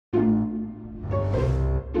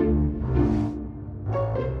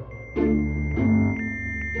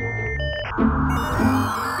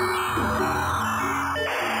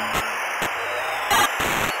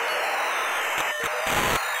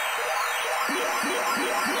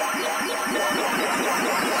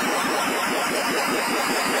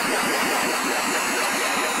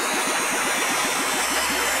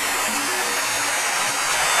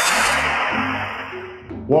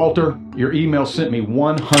Walter, your email sent me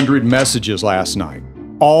 100 messages last night.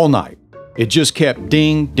 All night. It just kept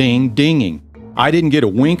ding, ding, dinging. I didn't get a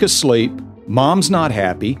wink of sleep. Mom's not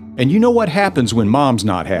happy. And you know what happens when Mom's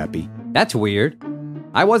not happy? That's weird.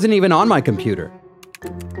 I wasn't even on my computer.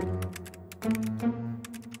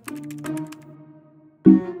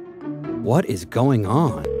 What is going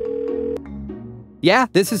on? Yeah,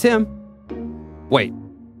 this is him. Wait,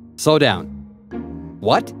 slow down.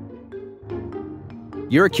 What?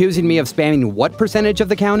 You're accusing me of spamming what percentage of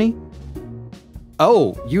the county?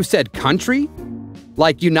 Oh, you said country?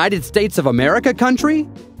 Like United States of America country?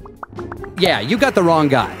 Yeah, you got the wrong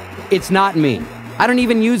guy. It's not me. I don't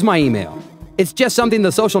even use my email. It's just something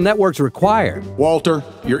the social networks require. Walter,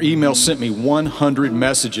 your email sent me 100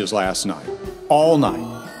 messages last night. All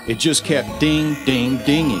night. It just kept ding, ding,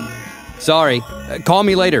 dinging. Sorry. Call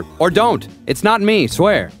me later. Or don't. It's not me,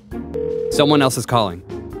 swear. Someone else is calling.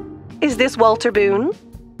 Is this Walter Boone?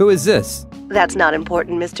 Who is this? That's not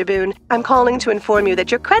important, Mr. Boone. I'm calling to inform you that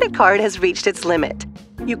your credit card has reached its limit.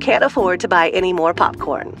 You can't afford to buy any more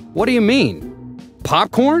popcorn. What do you mean?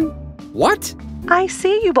 Popcorn? What? I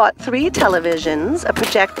see you bought 3 televisions, a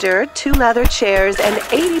projector, 2 leather chairs, and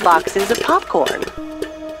 80 boxes of popcorn.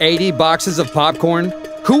 80 boxes of popcorn?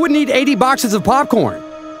 Who would need 80 boxes of popcorn?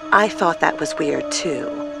 I thought that was weird, too.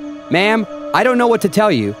 Ma'am, I don't know what to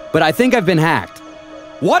tell you, but I think I've been hacked.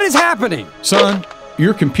 What is happening? Son,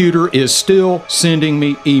 your computer is still sending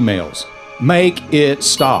me emails. Make it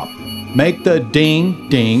stop. Make the ding,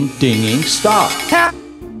 ding, dinging stop.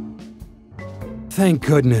 Thank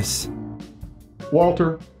goodness.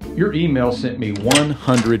 Walter, your email sent me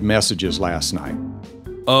 100 messages last night.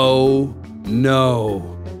 Oh,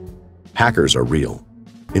 no. Hackers are real.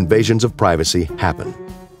 Invasions of privacy happen.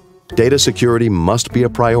 Data security must be a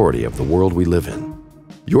priority of the world we live in.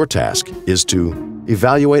 Your task is to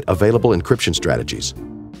evaluate available encryption strategies,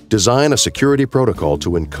 design a security protocol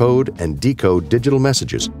to encode and decode digital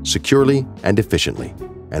messages securely and efficiently,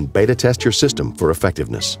 and beta test your system for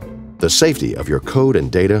effectiveness. The safety of your code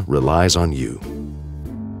and data relies on you.